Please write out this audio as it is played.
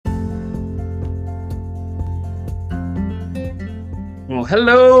Well,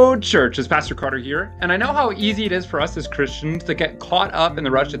 hello, church. It's Pastor Carter here, and I know how easy it is for us as Christians to get caught up in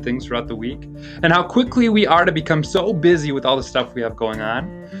the rush of things throughout the week, and how quickly we are to become so busy with all the stuff we have going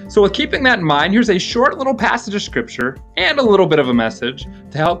on. So with keeping that in mind, here's a short little passage of scripture and a little bit of a message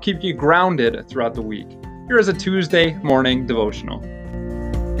to help keep you grounded throughout the week. Here is a Tuesday morning devotional.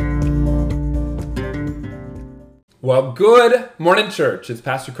 Well, good morning, church. It's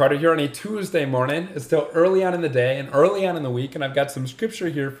Pastor Carter here on a Tuesday morning. It's still early on in the day and early on in the week, and I've got some scripture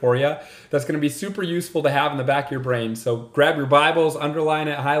here for you that's going to be super useful to have in the back of your brain. So grab your Bibles, underline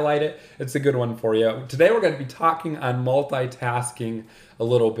it, highlight it. It's a good one for you. Today we're going to be talking on multitasking a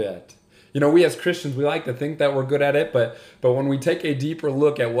little bit. You know, we as Christians, we like to think that we're good at it, but when we take a deeper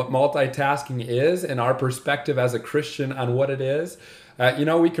look at what multitasking is and our perspective as a Christian on what it is,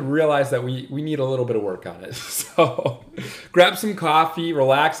 we can realize that we need a little bit of work on it. So grab some coffee,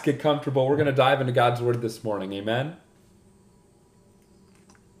 relax, get comfortable. We're going to dive into God's Word this morning. Amen?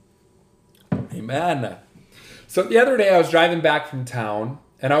 Amen. So the other day I was driving back from town,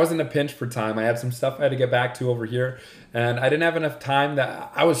 and I was in a pinch for time. I had some stuff I had to get back to over here, and I didn't have enough time.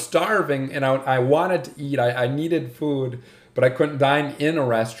 That I was starving, and I wanted to eat. I needed food, but I couldn't dine in a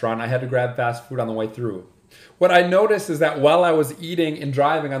restaurant. I had to grab fast food on the way through. What I noticed is that while I was eating and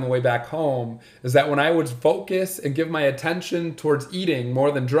driving on the way back home, is that when I would focus and give my attention towards eating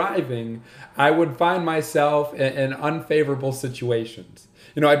more than driving, I would find myself in unfavorable situations.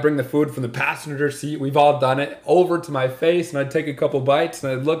 You know, I'd bring the food from the passenger seat, we've all done it, over to my face, and I'd take a couple bites,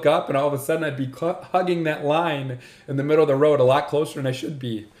 and I'd look up, and all of a sudden I'd be hugging that line in the middle of the road a lot closer than I should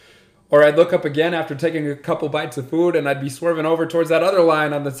be. Or I'd look up again after taking a couple bites of food, and I'd be swerving over towards that other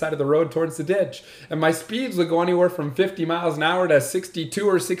line on the side of the road towards the ditch. And my speeds would go anywhere from 50 miles an hour to 62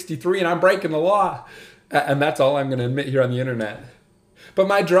 or 63, and I'm breaking the law. And that's all I'm going to admit here on the internet. But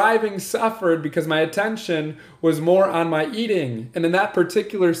my driving suffered because my attention was more on my eating. And in that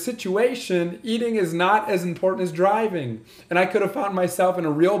particular situation, eating is not as important as driving. And I could have found myself in a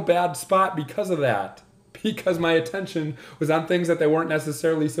real bad spot because of that. Because my attention was on things that they weren't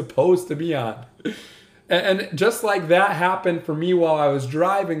necessarily supposed to be on. And just like that happened for me while I was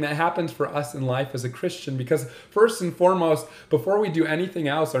driving, that happens for us in life as a Christian. Because first and foremost, before we do anything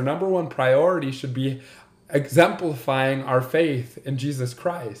else, our number one priority should be exemplifying our faith in Jesus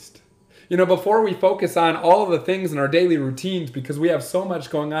Christ. You know, before we focus on all of the things in our daily routines, because we have so much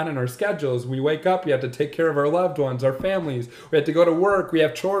going on in our schedules. We wake up, we have to take care of our loved ones, our families. We have to go to work. We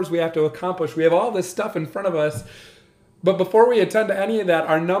have chores we have to accomplish. We have all this stuff in front of us. But before we attend to any of that,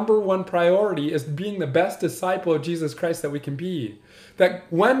 our number one priority is being the best disciple of Jesus Christ that we can be. That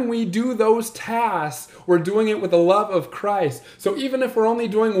when we do those tasks, we're doing it with the love of Christ. So even if we're only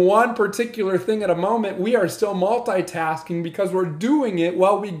doing one particular thing at a moment, we are still multitasking because we're doing it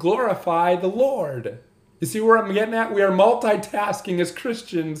while we glorify the Lord. You see where I'm getting at? We are multitasking as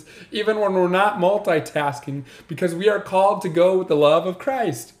Christians, even when we're not multitasking, because we are called to go with the love of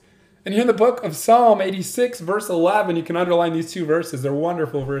Christ. And here in the book of Psalm 86, verse 11, you can underline these two verses. They're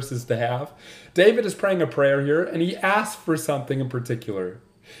wonderful verses to have. David is praying a prayer here, and he asks for something in particular.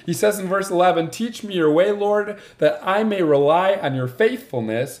 He says in verse 11, "Teach me your way, Lord, that I may rely on your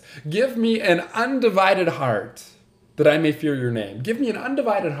faithfulness. Give me an undivided heart, that I may fear your name." Give me an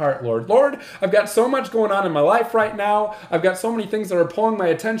undivided heart, Lord. Lord, I've got so much going on in my life right now. I've got so many things that are pulling my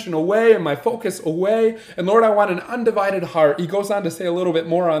attention away and my focus away. And Lord, I want an undivided heart. He goes on to say a little bit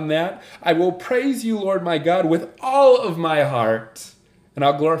more on that. "I will praise you, Lord my God, with all of my heart, and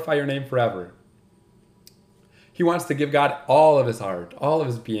I'll glorify your name forever." He wants to give God all of his heart, all of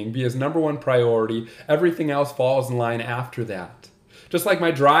his being, be his number one priority. Everything else falls in line after that. Just like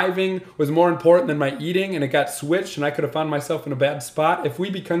my driving was more important than my eating, and it got switched and I could have found myself in a bad spot, if we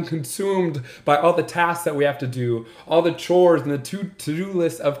become consumed by all the tasks that we have to do, all the chores and the to-do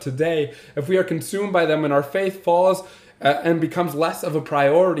lists of today, if we are consumed by them and our faith falls and becomes less of a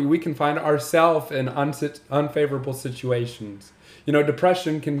priority, we can find ourselves in unfavorable situations. You know,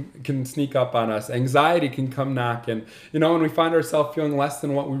 depression can sneak up on us. Anxiety can come knocking. You know, and we find ourselves feeling less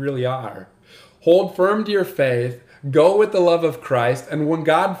than what we really are. Hold firm to your faith. Go with the love of Christ, and when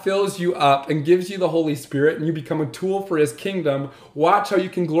God fills you up and gives you the Holy Spirit and you become a tool for his kingdom, watch how you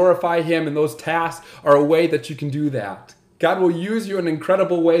can glorify him, and those tasks are a way that you can do that. God will use you in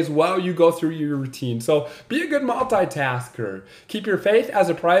incredible ways while you go through your routine. So be a good multitasker. Keep your faith as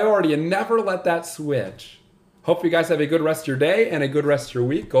a priority and never let that switch. Hope you guys have a good rest of your day and a good rest of your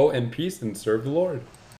week. Go in peace and serve the Lord.